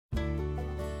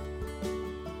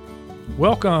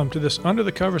Welcome to this Under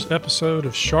the Covers episode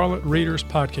of Charlotte Readers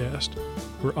Podcast,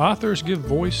 where authors give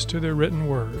voice to their written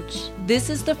words. This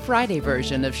is the Friday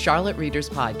version of Charlotte Readers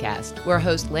Podcast, where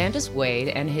host Landis Wade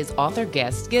and his author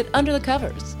guests get under the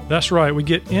covers. That's right, we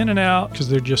get in and out because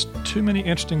there are just too many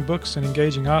interesting books and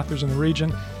engaging authors in the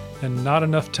region and not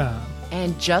enough time.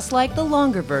 And just like the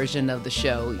longer version of the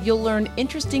show, you'll learn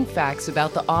interesting facts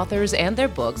about the authors and their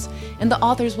books, and the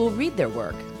authors will read their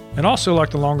work. And also,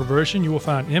 like the longer version, you will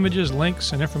find images,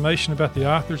 links, and information about the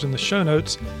authors in the show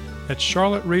notes at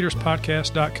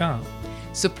charlottereaderspodcast.com.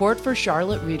 Support for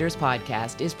Charlotte Readers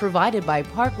Podcast is provided by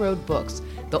Park Road Books,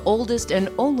 the oldest and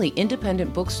only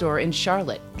independent bookstore in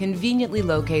Charlotte, conveniently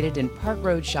located in Park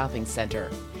Road Shopping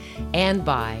Center. And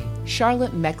by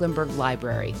Charlotte Mecklenburg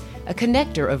Library, a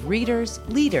connector of readers,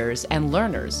 leaders, and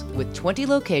learners with 20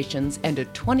 locations and a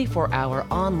 24-hour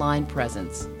online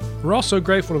presence. We're also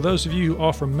grateful to those of you who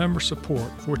offer member support,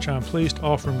 for which I'm pleased to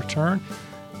offer in return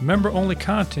member-only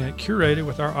content curated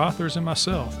with our authors and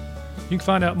myself. You can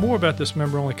find out more about this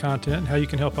member-only content and how you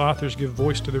can help authors give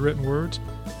voice to their written words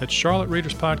at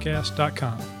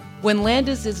charlottereaderspodcast.com. When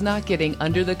Landis is not getting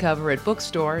under the cover at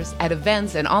bookstores, at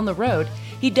events, and on the road,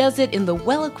 he does it in the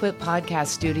well-equipped podcast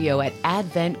studio at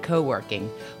Advent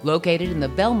Co-working, located in the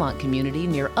Belmont community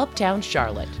near Uptown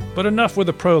Charlotte. But enough with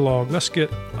the prologue. Let's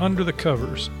get under the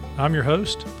covers. I'm your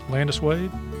host, Landis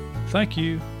Wade. Thank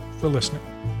you for listening.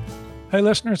 Hey,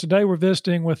 listeners, today we're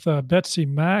visiting with Betsy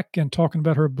Mack and talking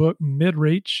about her book,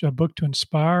 Midreach, a book to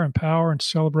inspire, empower, and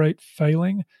celebrate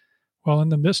failing while in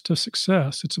the midst of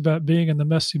success. It's about being in the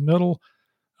messy middle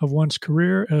of one's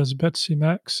career, as Betsy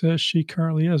Mack says she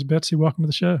currently is. Betsy, welcome to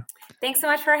the show. Thanks so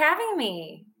much for having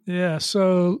me. Yeah,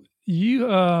 so you've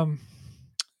had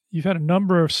a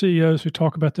number of CEOs who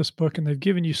talk about this book, and they've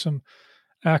given you some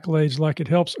accolades like it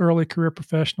helps early career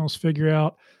professionals figure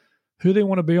out who they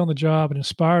want to be on the job and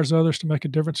inspires others to make a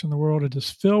difference in the world. It is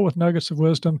filled with nuggets of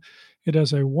wisdom. It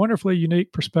has a wonderfully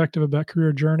unique perspective about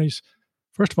career journeys.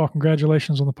 First of all,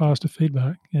 congratulations on the positive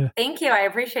feedback. Yeah. Thank you. I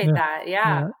appreciate that.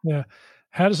 Yeah.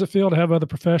 How does it feel to have other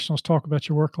professionals talk about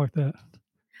your work like that?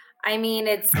 I mean,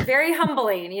 it's very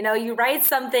humbling. You know, you write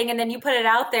something and then you put it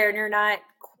out there and you're not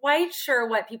quite sure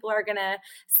what people are going to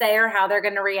say or how they're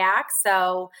going to react.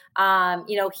 So,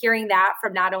 hearing that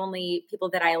from not only people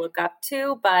that I look up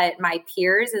to, but my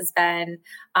peers has been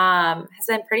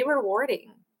pretty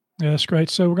rewarding. Yeah, that's great.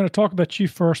 So we're going to talk about you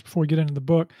first before we get into the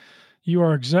book. You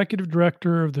are executive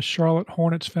director of the Charlotte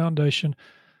Hornets Foundation.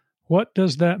 What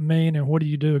does that mean and what do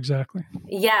you do exactly?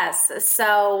 Yes.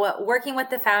 So working with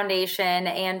the foundation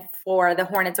and for the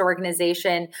Hornets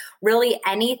organization, really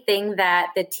anything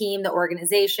that the team, the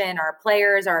organization, our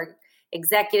players, our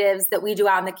executives that we do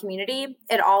out in the community,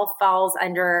 it all falls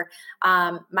under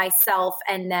myself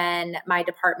and then my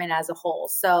department as a whole.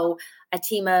 So a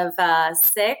team of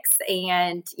 6,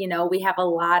 and, we have a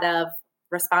lot of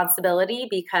responsibility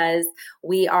because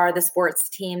we are the sports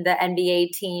team, the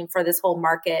NBA team for this whole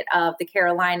market of the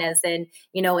Carolinas and,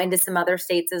 into some other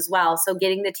states as well. So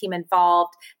getting the team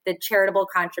involved, the charitable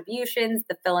contributions,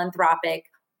 the philanthropic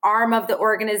arm of the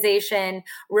organization,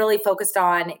 really focused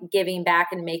on giving back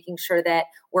and making sure that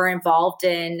we're involved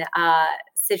in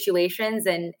situations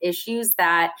and issues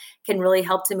that can really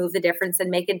help to move the difference and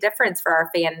make a difference for our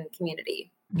fan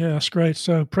community. Yeah, that's great.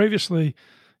 So previously,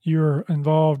 you're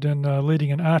involved in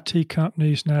leading an IT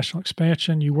company's national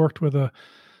expansion. You worked with a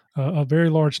very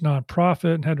large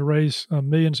nonprofit and had to raise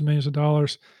millions and millions of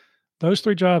dollars. Those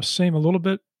 3 jobs seem a little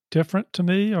bit different to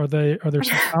me. Are there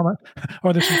some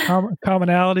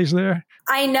commonalities there?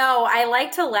 I know. I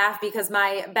like to laugh because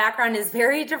my background is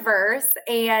very diverse,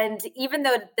 and even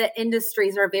though the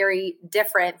industries are very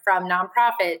different, from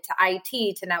nonprofit to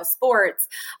IT to now sports,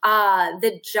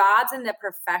 the jobs and the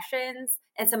professions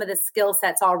and some of the skill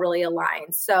sets all really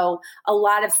align. So a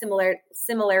lot of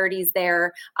similarities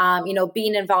there,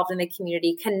 being involved in the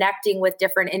community, connecting with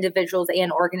different individuals and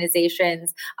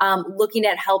organizations, looking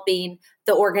at helping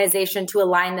the organization to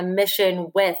align the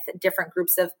mission with different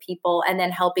groups of people, and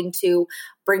then helping to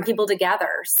bring people together.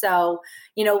 So,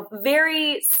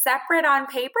 very separate on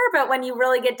paper, but when you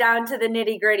really get down to the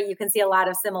nitty-gritty, you can see a lot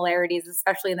of similarities,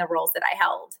 especially in the roles that I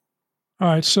held. All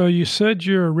right. So you said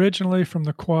you're originally from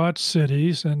the Quad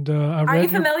Cities, and are you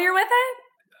familiar with it?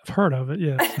 I've heard of it,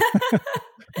 yes.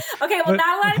 Okay. Well,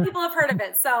 not a lot of people have heard of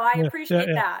it, so I appreciate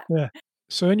that. Yeah.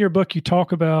 So in your book, you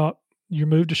talk about your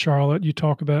move to Charlotte. You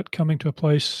talk about coming to a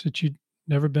place that you'd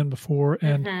never been before,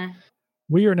 and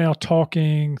we are now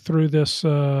talking through this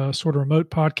sort of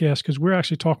remote podcast because we're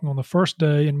actually talking on the first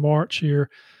day in March here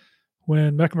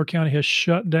when Mecklenburg County has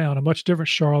shut down, a much different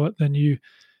Charlotte than you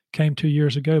came 2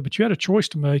 years ago. But you had a choice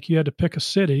to make. You had to pick a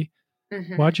city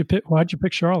Mm-hmm. Why'd you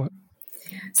pick Charlotte?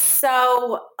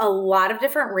 So a lot of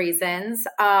different reasons.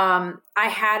 I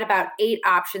had about 8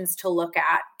 options to look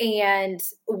at. And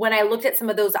when I looked at some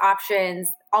of those options,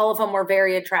 all of them were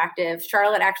very attractive.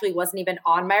 Charlotte actually wasn't even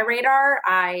on my radar.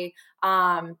 I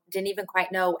didn't even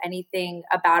quite know anything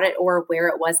about it or where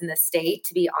it was in the state,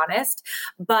 to be honest.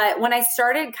 But when I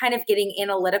started kind of getting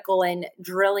analytical and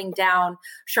drilling down,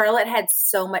 Charlotte had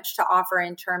so much to offer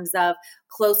in terms of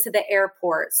close to the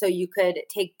airport. So you could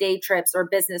take day trips or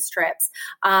business trips.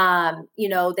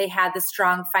 They had the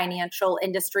strong financial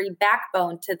industry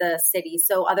backbone to the city.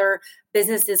 So other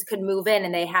businesses could move in,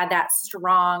 and they had that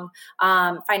strong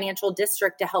financial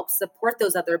district to help support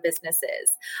those other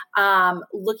businesses.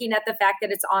 Looking at the fact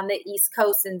that it's on the East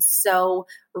Coast and so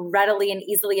readily and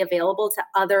easily available to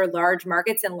other large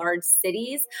markets and large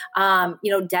cities.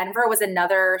 Denver was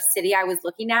another city I was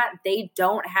looking at. They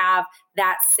don't have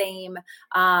that same,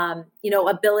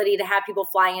 ability to have people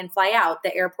fly in, fly out.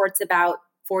 The airport's about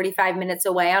 45 minutes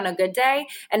away on a good day.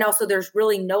 And also there's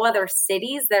really no other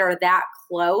cities that are that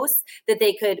close that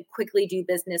they could quickly do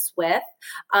business with.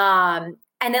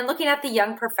 And then looking at the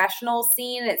young professional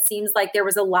scene, it seems like there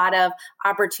was a lot of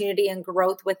opportunity and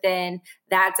growth within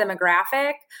that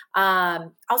demographic.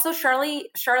 Also,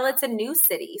 Charlotte's a new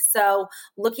city. So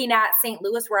looking at St.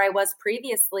 Louis, where I was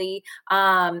previously,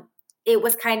 it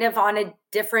was kind of on a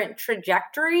different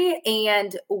trajectory.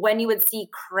 And when you would see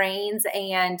cranes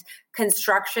and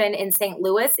construction in St.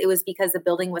 Louis, it was because the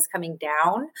building was coming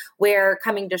down. Where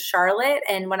coming to Charlotte,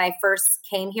 and when I first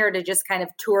came here to just kind of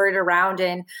tour it around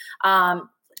and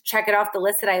check it off the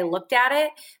list that I looked at it,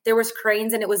 there was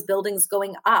cranes and it was buildings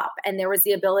going up, and there was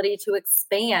the ability to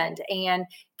expand and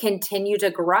continue to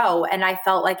grow. And I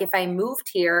felt like if I moved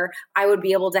here, I would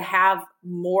be able to have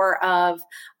more of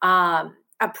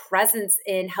a presence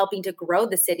in helping to grow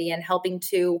the city and helping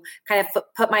to kind of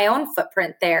put my own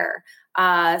footprint there.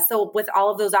 So with all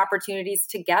of those opportunities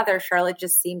together, Charlotte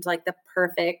just seemed like the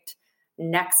perfect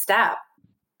next step.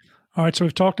 All right. So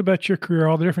we've talked about your career,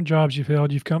 all the different jobs you've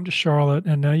held. You've come to Charlotte,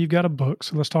 and now you've got a book.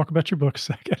 So let's talk about your book a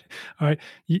second. All right.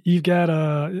 You've got,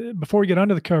 before we get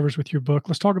under the covers with your book,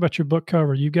 let's talk about your book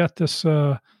cover. You got this,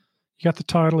 you got the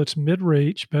title. It's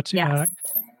Mid-Reach, Betsy Mack.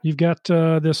 You've got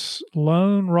this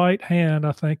lone right hand,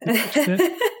 I think,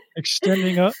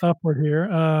 extending upward here.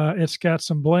 It's got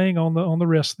some bling on the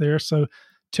wrist there. So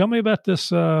tell me about this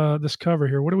this cover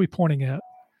here. What are we pointing at?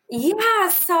 Yeah,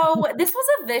 so this was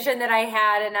a vision that I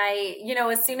had, and I,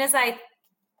 as soon as I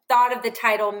thought of the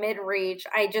title Mid-Reach,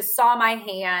 I just saw my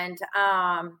hand.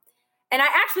 And I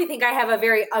actually think I have a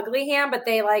very ugly hand, but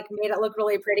they made it look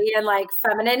really pretty and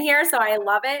feminine here. So I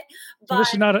love it. But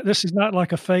so this is not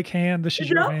like a fake hand. This is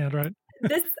your hand, right?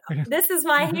 This is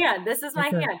my hand. This is my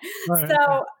hand. Right,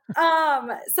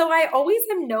 So I always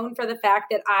am known for the fact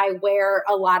that I wear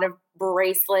a lot of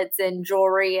bracelets and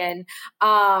jewelry, and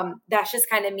that's just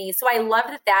kind of me. So I love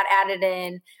that added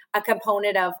in a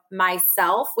component of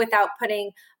myself without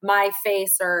putting my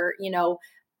face or,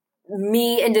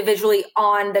 me individually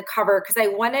on the cover, because I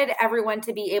wanted everyone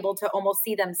to be able to almost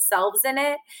see themselves in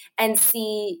it and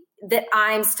see that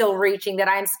I'm still reaching, that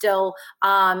I'm still,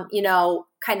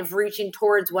 kind of reaching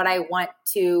towards what I want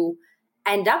to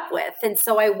end up with. And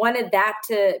so I wanted that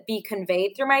to be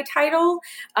conveyed through my title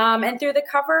and through the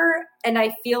cover. And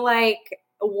I feel like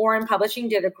Warren Publishing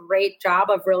did a great job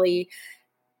of really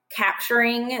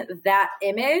capturing that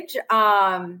image.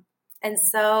 And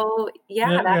so,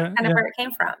 that's kind of where it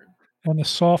came from. And the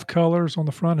soft colors on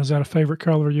the front, is that a favorite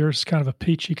color of yours? It's kind of a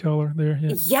peachy color there.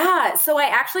 Yeah. So I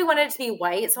actually wanted it to be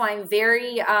white. So I'm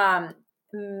very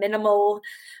minimal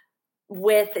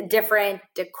with different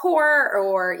decor,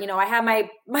 or, I have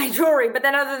my jewelry, but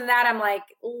then other than that, I'm like,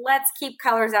 let's keep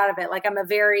colors out of it. I'm a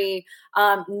very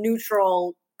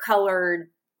neutral colored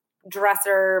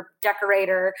dresser,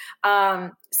 decorator.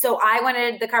 So I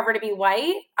wanted the cover to be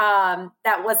white.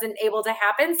 That wasn't able to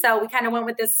happen. So we kind of went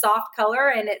with this soft color,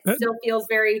 and it still feels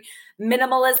very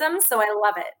minimalism. So I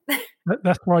love it.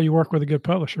 That's why you work with a good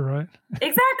publisher, right?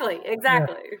 Exactly. Yeah.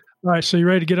 All right. So you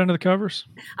ready to get under the covers?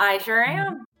 I sure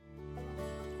am.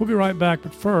 We'll be right back.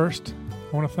 But first,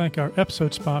 I want to thank our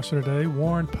episode sponsor today,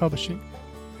 Warren Publishing,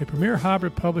 a premier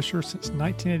hybrid publisher since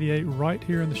 1988 right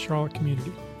here in the Charlotte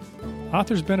community.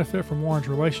 Authors benefit from Warren's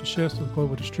relationships with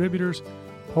global distributors,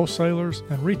 wholesalers,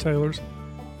 and retailers,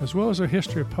 as well as their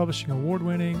history of publishing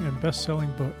award-winning and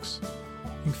best-selling books.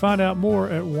 You can find out more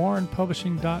at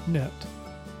warrenpublishing.net.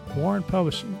 Warren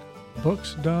Publishing,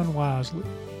 books done wisely.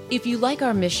 If you like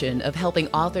our mission of helping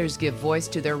authors give voice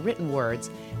to their written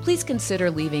words, please consider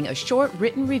leaving a short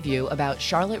written review about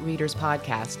Charlotte Readers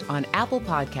Podcast on Apple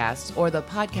Podcasts or the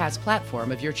podcast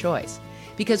platform of your choice.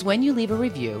 Because when you leave a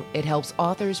review, it helps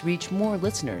authors reach more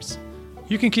listeners.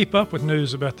 You can keep up with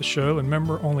news about the show and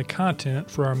member-only content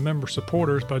for our member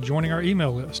supporters by joining our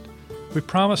email list. We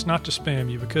promise not to spam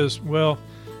you because, well,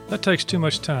 that takes too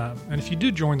much time. And if you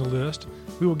do join the list,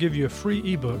 we will give you a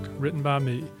free ebook written by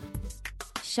me.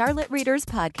 Charlotte Readers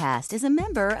Podcast is a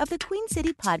member of the Queen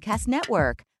City Podcast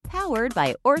Network, powered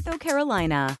by Ortho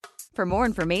Carolina. For more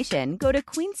information, go to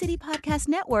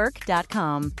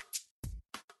queencitypodcastnetwork.com.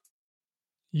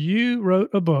 You wrote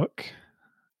a book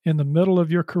in the middle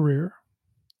of your career.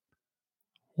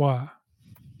 Why?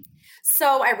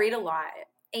 So I read a lot,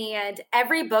 and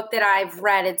every book that I've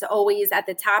read, it's always at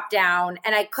the top down,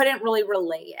 and I couldn't really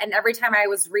relate. And every time I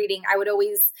was reading, I would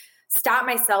always stop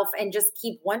myself and just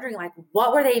keep wondering, like,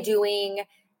 what were they doing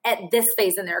at this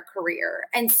phase in their career?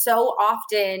 And so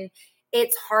often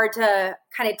it's hard to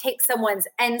kind of take someone's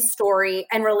end story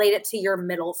and relate it to your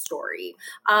middle story.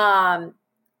 I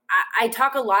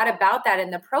talk a lot about that in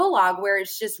the prologue, where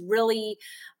it's just really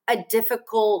a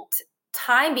difficult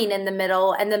time being in the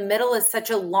middle, and the middle is such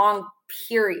a long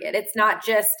period. It's not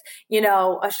just,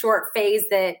 a short phase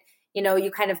that,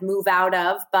 you kind of move out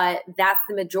of, but that's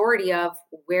the majority of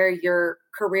where your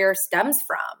career stems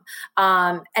from.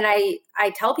 And I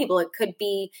tell people it could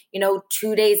be,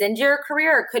 2 days into your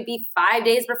career, it could be 5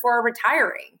 days before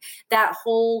retiring. That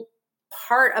whole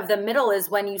part of the middle is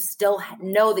when you still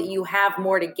know that you have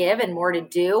more to give and more to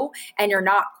do, and you're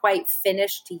not quite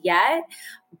finished yet,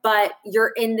 but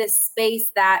you're in this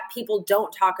space that people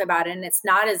don't talk about, and it's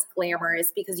not as glamorous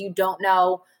because you don't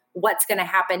know what's going to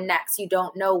happen next. You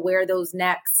don't know where those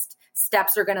next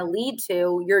steps are going to lead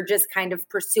to. You're just kind of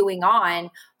pursuing on,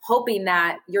 hoping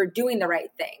that you're doing the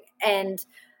right thing. And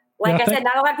like I said,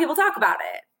 not a lot of people talk about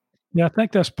it. Yeah, I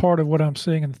think that's part of what I'm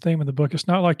seeing in the theme of the book. It's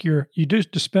not like you do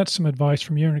dispense some advice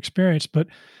from your own experience, but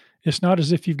it's not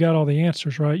as if you've got all the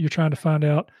answers, right? You're trying to find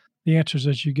out the answers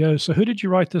as you go. So who did you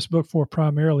write this book for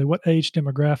primarily? What age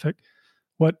demographic?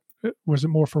 What was it,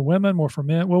 more for women, more for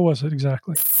men? What was it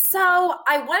exactly? So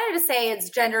I wanted to say it's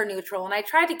gender neutral, and I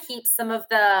tried to keep some of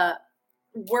the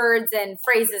words and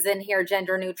phrases in here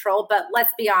gender neutral, but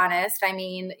let's be honest. I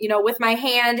mean, with my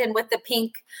hand and with the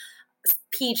pink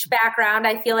peach background,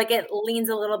 I feel like it leans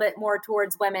a little bit more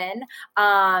towards women.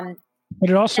 But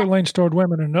it also leans toward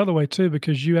women in another way too,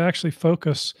 because you actually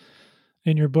focus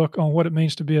in your book on what it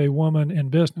means to be a woman in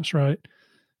business, right?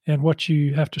 And what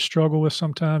you have to struggle with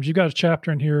sometimes. You got a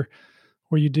chapter in here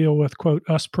where you deal with, quote,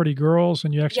 us pretty girls,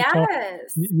 and you actually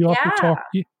you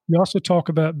also talk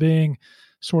about being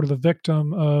sort of the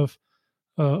victim of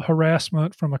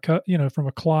harassment from a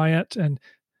client and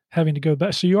having to go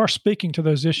back. So you are speaking to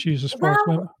those issues as far as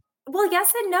women. Well,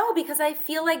 yes and no, because I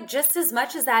feel like just as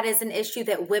much as that is an issue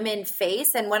that women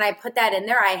face, and when I put that in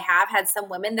there, I have had some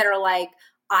women that are like,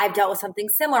 I've dealt with something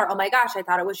similar. Oh my gosh, I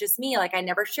thought it was just me. Like, I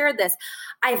never shared this.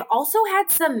 I've also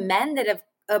had some men that have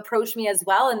approached me as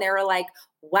well, and they were like,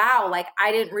 wow, like,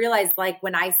 I didn't realize, like,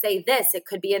 when I say this, it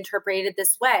could be interpreted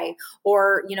this way.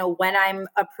 Or, when I'm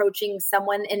approaching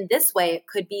someone in this way, it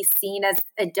could be seen as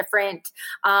a different,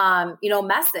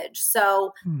 message.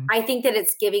 So I think that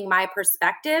it's giving my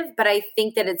perspective, but I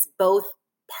think that it's both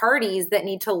parties that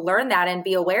need to learn that and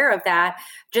be aware of that.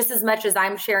 Just as much as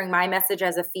I'm sharing my message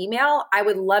as a female, I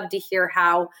would love to hear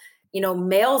how,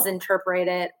 males interpret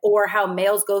it, or how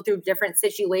males go through different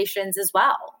situations as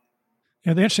well.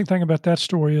 Yeah, the interesting thing about that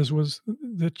story was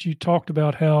that you talked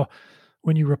about how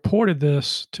when you reported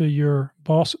this to your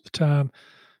boss at the time,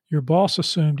 your boss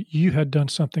assumed you had done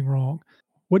something wrong.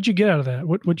 What'd you get out of that?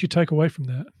 What'd you take away from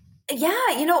that? Yeah,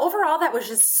 overall, that was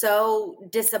just so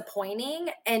disappointing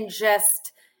and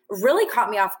just really caught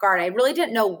me off guard. I really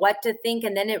didn't know what to think.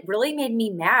 And then it really made me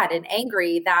mad and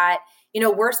angry that,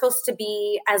 we're supposed to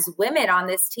be as women on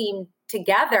this team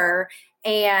together.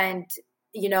 And,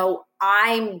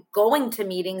 I'm going to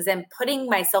meetings and putting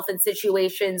myself in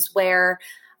situations where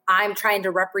I'm trying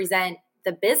to represent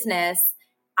the business.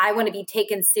 I want to be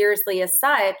taken seriously as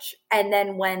such. And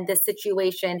then when the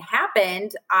situation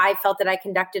happened, I felt that I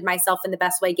conducted myself in the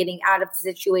best way, getting out of the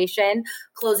situation,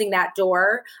 closing that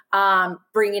door,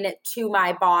 bringing it to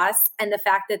my boss. And the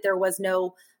fact that there was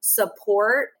no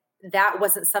support, that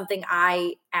wasn't something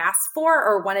I asked for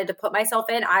or wanted to put myself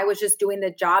in. I was just doing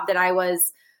the job that I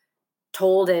was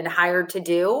told and hired to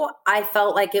do. I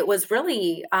felt like it was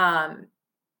really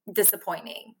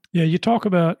disappointing. Yeah, you talk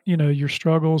about, your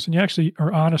struggles, and you actually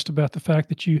are honest about the fact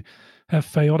that you have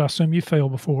failed. I assume you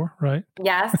failed before, right?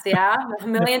 Yes, yeah, a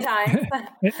million times.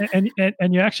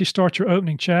 and you actually start your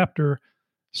opening chapter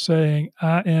saying,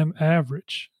 "I am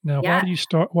average." Now, why do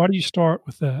you start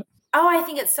with that? Oh, I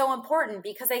think it's so important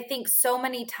because I think so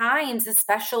many times,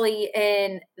 especially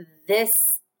in this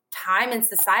time in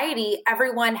society,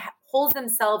 everyone holds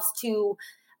themselves to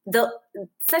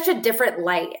such a different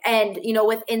light. And,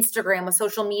 with Instagram, with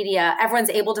social media, everyone's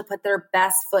able to put their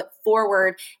best foot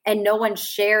forward and no one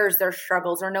shares their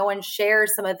struggles or no one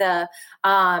shares some of the,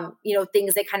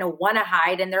 things they kind of want to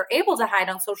hide and they're able to hide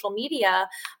on social media.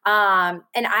 And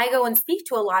I go and speak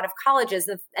to a lot of colleges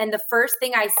and the first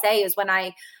thing I say is when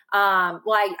I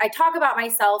talk about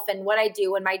myself and what I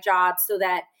do in my job so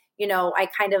that, I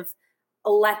kind of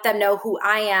let them know who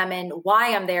I am and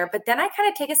why I'm there. But then I kind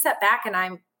of take a step back and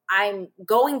I'm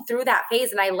going through that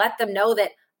phase and I let them know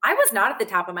that I was not at the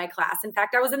top of my class. In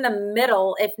fact, I was in the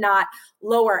middle, if not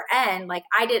lower end. Like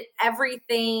I did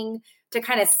everything to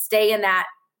kind of stay in that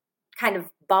kind of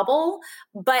bubble.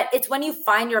 But it's when you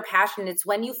find your passion, it's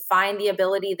when you find the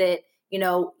ability that,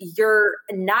 you're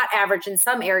not average in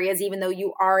some areas, even though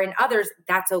you are in others,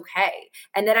 that's okay.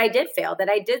 And that I did fail, that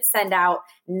I did send out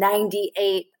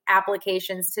 98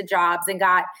 applications to jobs and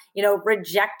got,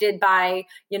 rejected by,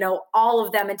 all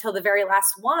of them until the very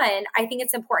last one. I think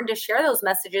it's important to share those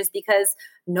messages because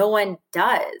no one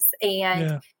does.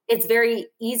 And it's very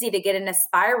easy to get in a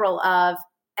spiral of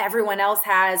everyone else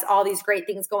has all these great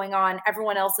things going on.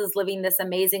 Everyone else is living this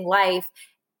amazing life.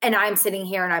 And I'm sitting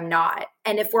here and I'm not.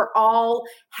 And if we're all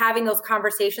having those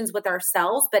conversations with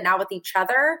ourselves, but not with each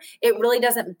other, it really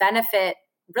doesn't benefit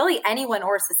really anyone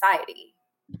or society.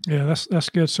 Yeah, that's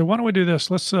good. So why don't we do this?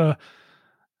 Let's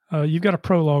you've got a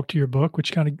prologue to your book,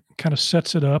 which kind of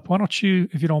sets it up. Why don't you,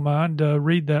 if you don't mind,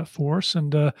 read that for us,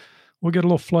 and we'll get a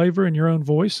little flavor in your own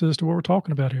voice as to what we're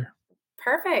talking about here.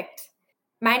 Perfect.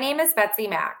 My name is Betsy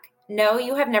Mack. No,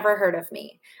 you have never heard of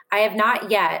me. I have not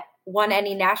yet won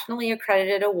any nationally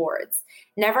accredited awards.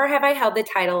 Never have I held the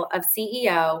title of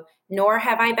CEO, nor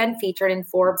have I been featured in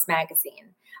Forbes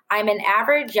magazine. I'm an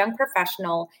average young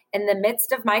professional in the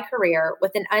midst of my career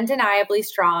with an undeniably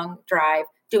strong drive,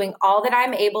 doing all that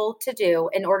I'm able to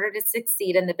do in order to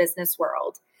succeed in the business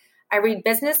world. I read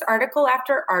business article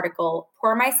after article,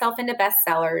 pour myself into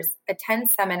bestsellers, attend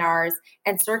seminars,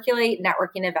 and circulate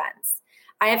networking events.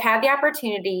 I have had the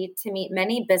opportunity to meet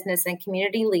many business and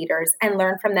community leaders and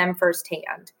learn from them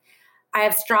firsthand. I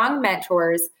have strong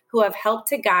mentors who have helped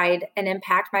to guide and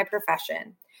impact my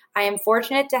profession. I am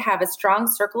fortunate to have a strong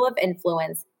circle of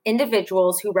influence,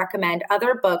 individuals who recommend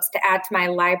other books to add to my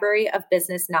library of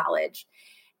business knowledge.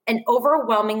 An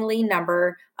overwhelmingly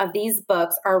number of these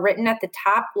books are written at the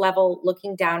top level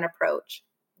looking down approach.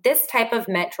 This type of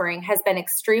mentoring has been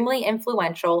extremely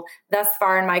influential thus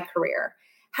far in my career.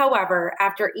 However,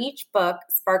 after each book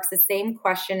sparks the same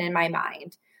question in my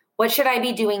mind. What should I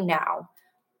be doing now?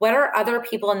 What are other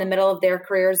people in the middle of their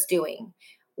careers doing?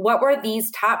 What were these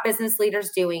top business leaders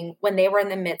doing when they were in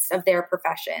the midst of their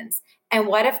professions? And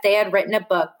what if they had written a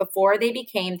book before they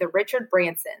became the Richard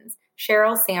Bransons,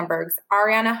 Sheryl Sandbergs,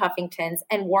 Arianna Huffingtons,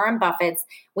 and Warren Buffetts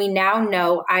we now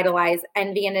know, idolize,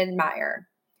 envy, and admire?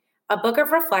 A book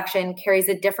of reflection carries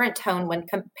a different tone when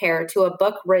compared to a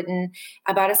book written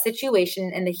about a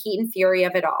situation in the heat and fury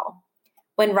of it all.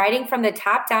 When writing from the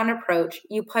top-down approach,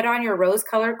 you put on your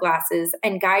rose-colored glasses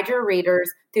and guide your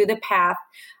readers through the path,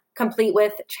 complete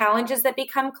with challenges that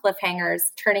become cliffhangers,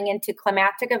 turning into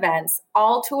climactic events,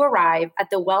 all to arrive at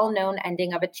the well-known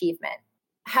ending of achievement.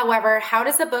 However, how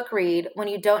does a book read when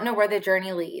you don't know where the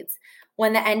journey leads,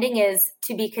 when the ending is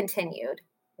to be continued,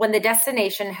 when the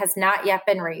destination has not yet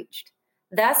been reached?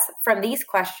 Thus, from these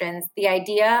questions, the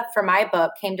idea for my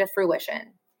book came to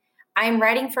fruition. I am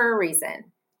writing for a reason,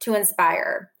 to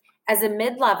inspire. As a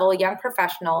mid-level young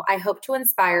professional, I hope to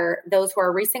inspire those who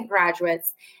are recent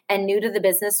graduates and new to the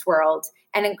business world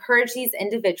and encourage these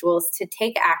individuals to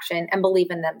take action and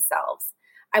believe in themselves.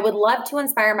 I would love to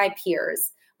inspire my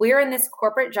peers. We are in this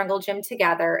corporate jungle gym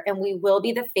together, and we will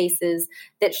be the faces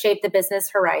that shape the business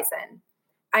horizon.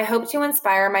 I hope to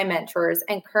inspire my mentors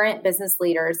and current business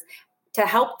leaders to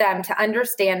help them to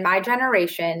understand my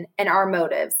generation and our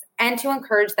motives, and to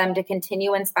encourage them to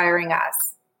continue inspiring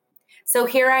us. So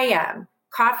here I am,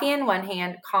 coffee in one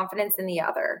hand, confidence in the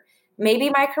other. Maybe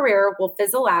my career will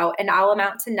fizzle out and I'll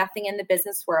amount to nothing in the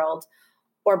business world.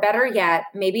 Or better yet,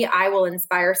 maybe I will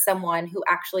inspire someone who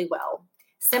actually will.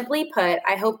 Simply put,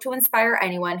 I hope to inspire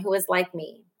anyone who is like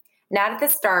me. Not at the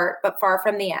start, but far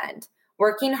from the end.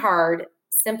 Working hard,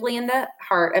 simply in the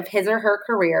heart of his or her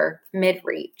career,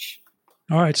 mid-reach.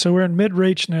 All right, so we're in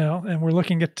mid-reach now, and we're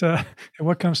looking at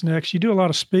what comes next. You do a lot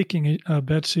of speaking,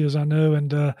 Betsy, as I know,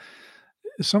 and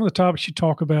some of the topics you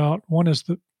talk about, one is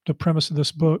the premise of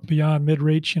this book, Beyond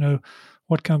Mid-Reach,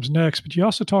 what comes next. But you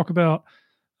also talk about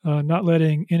not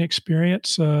letting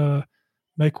inexperience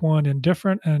make one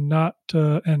indifferent and not,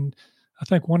 and I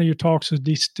think one of your talks is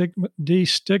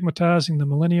destigmatizing the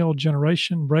millennial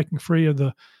generation, breaking free of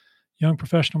the young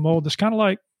professional mold. That's kind of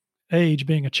like age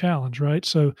being a challenge, right?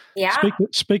 So Yeah.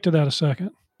 speak to that a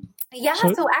second. Yeah.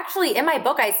 So actually in my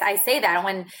book, I say that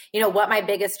when, what my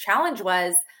biggest challenge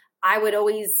was, I would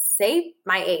always say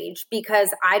my age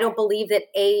because I don't believe that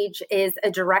age is a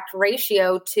direct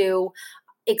ratio to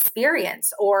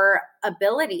experience or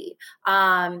ability.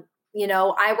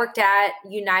 I worked at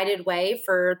United Way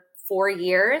for 4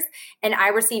 years and I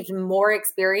received more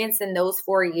experience in those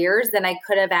 4 years than I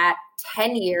could have at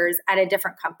 10 years at a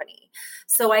different company.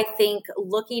 So I think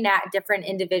looking at different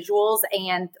individuals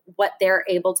and what they're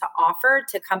able to offer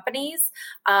to companies,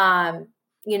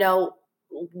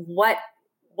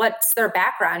 what's their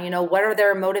background, what are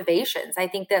their motivations? I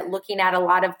think that looking at a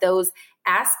lot of those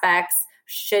aspects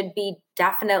should be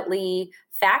definitely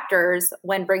factors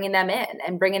when bringing them in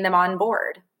and bringing them on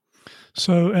board.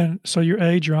 So your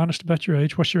age, you're honest about your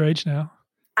age. What's your age now?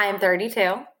 I am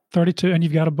 32. 32, and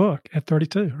you've got a book at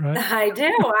 32, right? I do.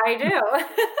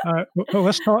 All right. Well,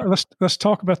 let's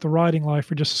talk about the writing life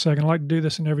for just a second. I like to do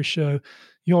this in every show.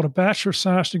 You hold a Bachelor of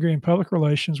Science degree in Public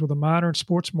Relations with a minor in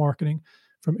Sports Marketing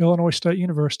from Illinois State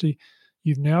University.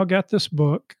 You've now got this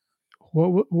book.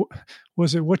 What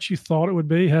was it? What you thought it would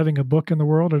be having a book in the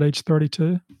world at age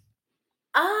 32?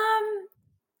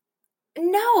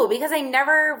 No, because I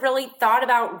never really thought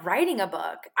about writing a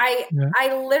book. I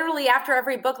literally, after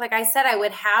every book, like I said, I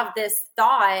would have this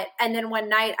thought. And then one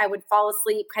night I would fall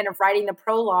asleep kind of writing the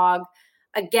prologue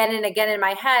again and again in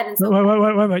my head. And so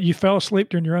wait. You fell asleep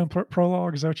during your own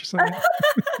prologue? Is that what you're saying?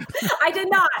 I did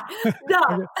not.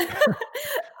 No.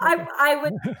 I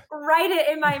would write it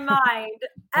in my mind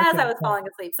as I was falling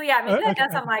asleep. So yeah, maybe I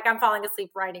guess I'm falling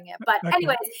asleep writing it. But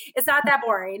anyways, it's not that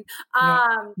boring.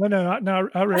 No.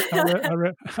 I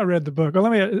read the book.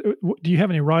 Well, do you have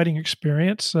any writing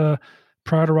experience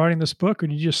prior to writing this book, or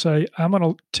did you just say, I'm going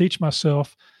to teach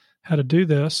myself how to do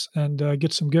this and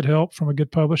get some good help from a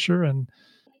good publisher? And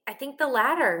I think the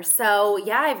latter. So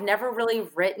yeah, I've never really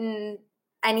written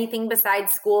anything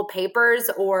besides school papers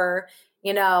or,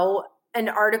 an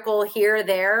article here or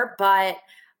there. But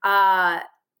I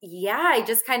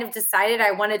just kind of decided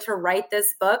I wanted to write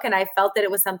this book, and I felt that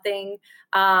it was something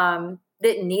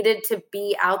that needed to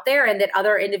be out there and that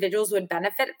other individuals would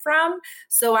benefit from.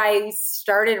 So I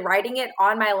started writing it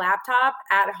on my laptop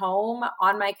at home,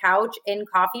 on my couch, in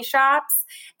coffee shops,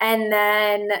 and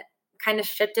then kind of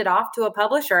shipped it off to a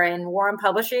publisher. And Warren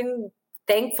Publishing,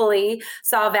 thankfully,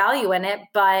 saw value in it.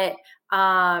 But,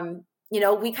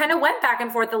 we kind of went back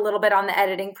and forth a little bit on the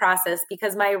editing process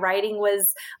because my writing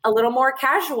was a little more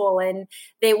casual and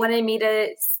they wanted me to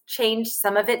change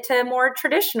some of it to more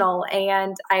traditional.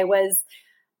 And I was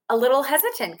a little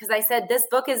hesitant because I said, this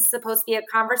book is supposed to be a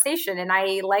conversation. And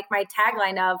I like my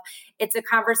tagline of it's a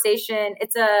conversation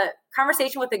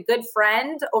with a good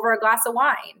friend over a glass of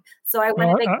wine. So I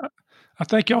wanted I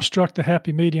think y'all struck the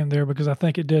happy medium there because I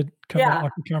think it did come out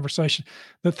like a conversation.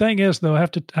 The thing is, though, I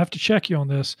have to check you on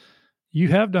this. You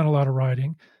have done a lot of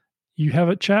writing. You have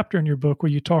a chapter in your book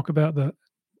where you talk about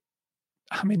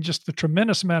just the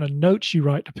tremendous amount of notes you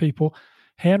write to people,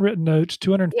 handwritten notes,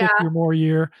 250 or more a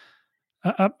year.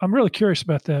 I'm really curious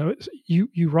about that.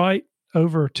 You write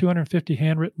over 250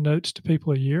 handwritten notes to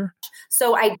people a year?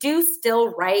 So I do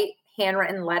still write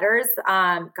handwritten letters.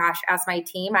 Ask my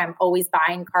team. I'm always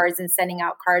buying cards and sending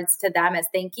out cards to them as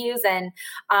thank yous and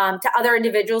to other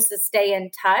individuals to stay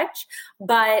in touch.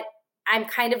 But I'm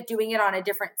kind of doing it on a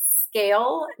different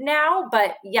scale now.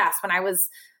 But yes, when I was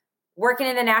working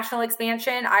in the national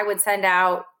expansion, I would send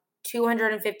out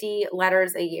 250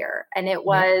 letters a year, and it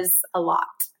was a lot.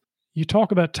 You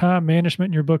talk about time management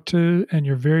in your book too, and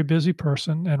you're a very busy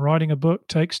person, and writing a book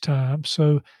takes time.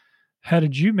 So how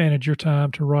did you manage your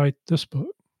time to write this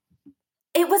book?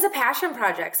 It was a passion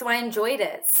project, so I enjoyed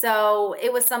it. So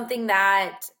it was something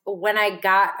that when I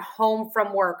got home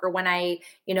from work or when I,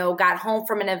 got home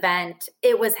from an event,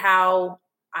 it was how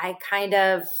I kind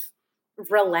of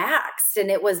relaxed, and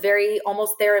it was very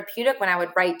almost therapeutic when I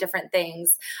would write different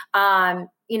things. Now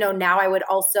I would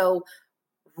also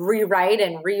rewrite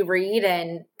and reread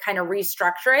and kind of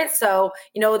restructure it. So,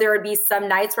 there would be some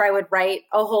nights where I would write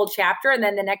a whole chapter, and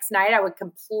then the next night I would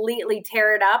completely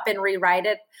tear it up and rewrite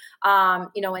it,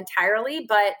 entirely.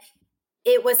 But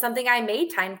it was something I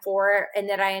made time for and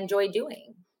that I enjoy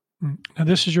doing. Now,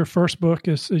 this is your first book.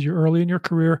 Is you're early in your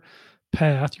career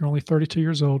path. You're only 32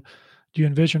 years old. Do you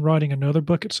envision writing another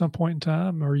book at some point in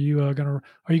time? Or are you gonna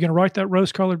write that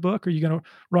rose-colored book? Or are you gonna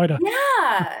write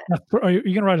are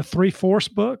you gonna write a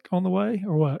 3/4 book on the way,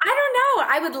 or what? I don't know.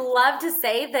 I would love to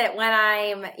say that when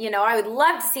I would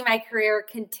love to see my career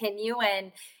continue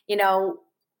and,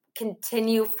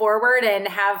 continue forward and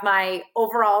have my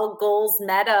overall goals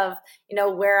met of,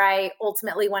 where I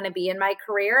ultimately want to be in my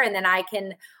career. And then I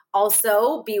can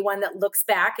also be one that looks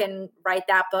back and write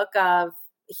that book of,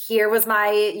 here was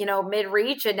my,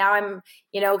 mid-reach, and now I'm,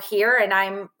 here, and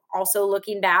I'm also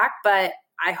looking back. But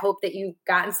I hope that you've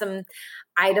gotten some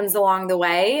items along the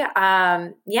way.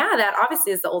 That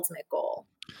obviously is the ultimate goal.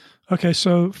 Okay.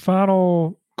 So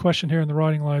final question here in the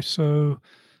writing life. So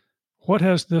what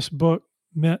has this book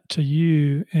meant to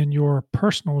you in your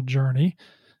personal journey,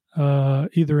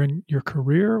 either in your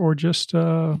career or just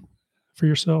for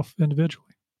yourself individually?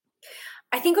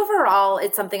 I think overall,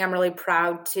 it's something I'm really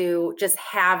proud to just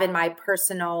have in my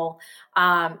personal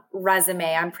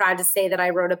resume. I'm proud to say that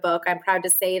I wrote a book. I'm proud to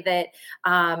say that,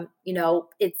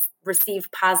 it's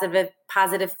received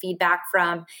positive feedback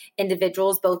from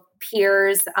individuals, both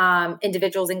peers,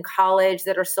 individuals in college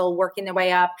that are still working their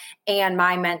way up, and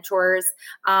my mentors.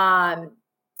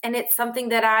 And it's something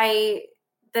that I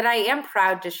am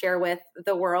proud to share with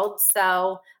the world.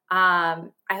 So I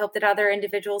hope that other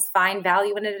individuals find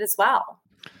value in it as well.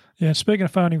 Yeah. And speaking of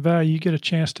finding value, you get a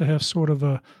chance to have sort of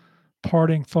a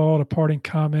parting thought, a parting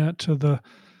comment to the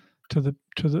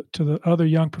other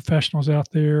young professionals out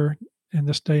there in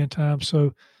this day and time.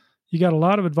 So you got a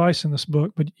lot of advice in this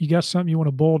book, but you got something you want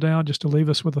to boil down just to leave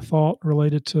us with a thought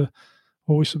related to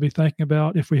what we should be thinking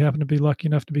about if we happen to be lucky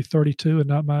enough to be 32 and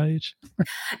not my age?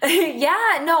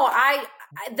 The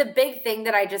big thing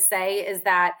that I just say is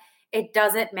that it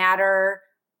doesn't matter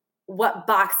what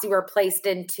box you were placed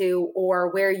into or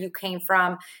where you came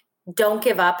from. Don't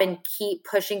give up and keep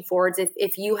pushing forwards.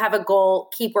 If you have a goal,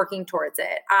 keep working towards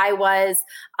it. I was,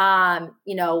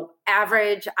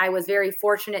 average. I was very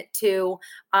fortunate to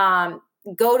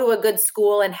go to a good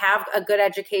school and have a good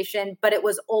education, but it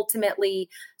was ultimately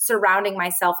surrounding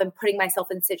myself and putting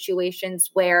myself in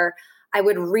situations where I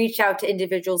would reach out to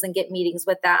individuals and get meetings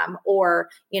with them, or,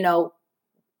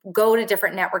 go to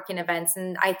different networking events.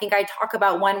 And I think I talk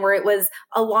about one where it was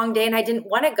a long day and I didn't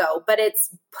want to go, but it's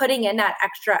putting in that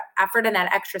extra effort and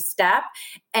that extra step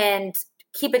and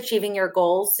keep achieving your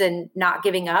goals and not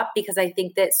giving up, because I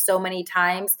think that so many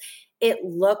times it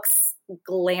looks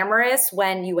glamorous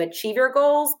when you achieve your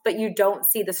goals, but you don't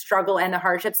see the struggle and the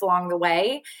hardships along the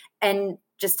way. And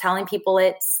just telling people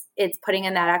it's putting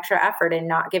in that extra effort and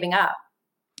not giving up.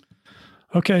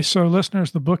 Okay, so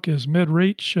listeners, the book is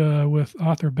Mid-Reach with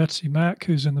author Betsy Mack,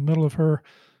 who's in the middle of her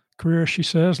career, she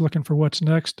says, looking for what's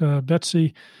next.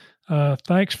 Betsy,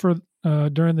 thanks for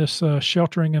during this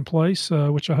sheltering in place,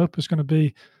 which I hope is going to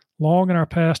be long in our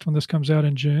past when this comes out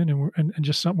in June, and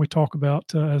just something we talk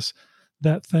about as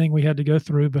that thing we had to go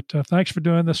through. But thanks for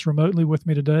doing this remotely with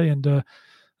me today, and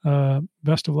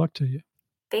best of luck to you.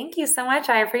 Thank you so much.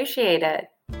 I appreciate it.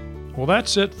 Well,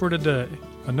 that's it for today.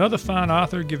 Another fine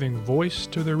author giving voice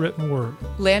to their written word.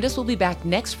 Landis will be back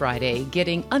next Friday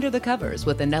getting under the covers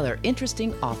with another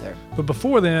interesting author. But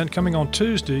before then, coming on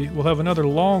Tuesday, we'll have another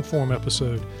long-form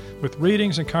episode with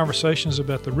readings and conversations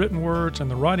about the written words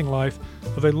and the writing life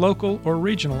of a local or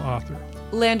regional author.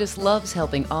 Landis loves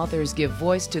helping authors give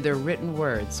voice to their written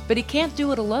words, but he can't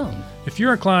do it alone. If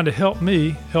you're inclined to help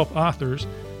me help authors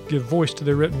give voice to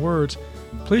their written words,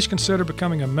 please consider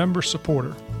becoming a member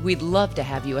supporter. We'd love to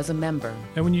have you as a member.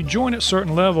 And when you join at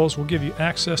certain levels, we'll give you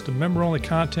access to member-only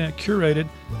content curated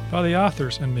by the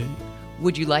authors and me.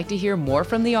 Would you like to hear more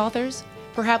from the authors?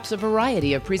 Perhaps a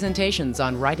variety of presentations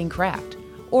on writing craft,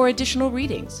 or additional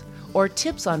readings, or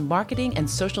tips on marketing and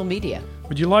social media.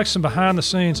 Would you like some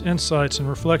behind-the-scenes insights and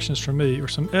reflections from me, or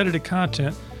some edited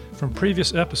content from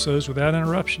previous episodes without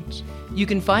interruptions? You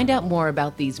can find out more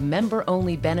about these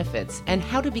member-only benefits and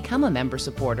how to become a member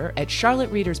supporter at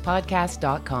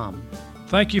charlottereaderspodcast.com.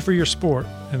 Thank you for your support,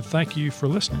 and thank you for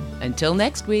listening. Until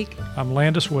next week, I'm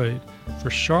Landis Wade for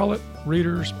Charlotte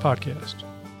Readers Podcast.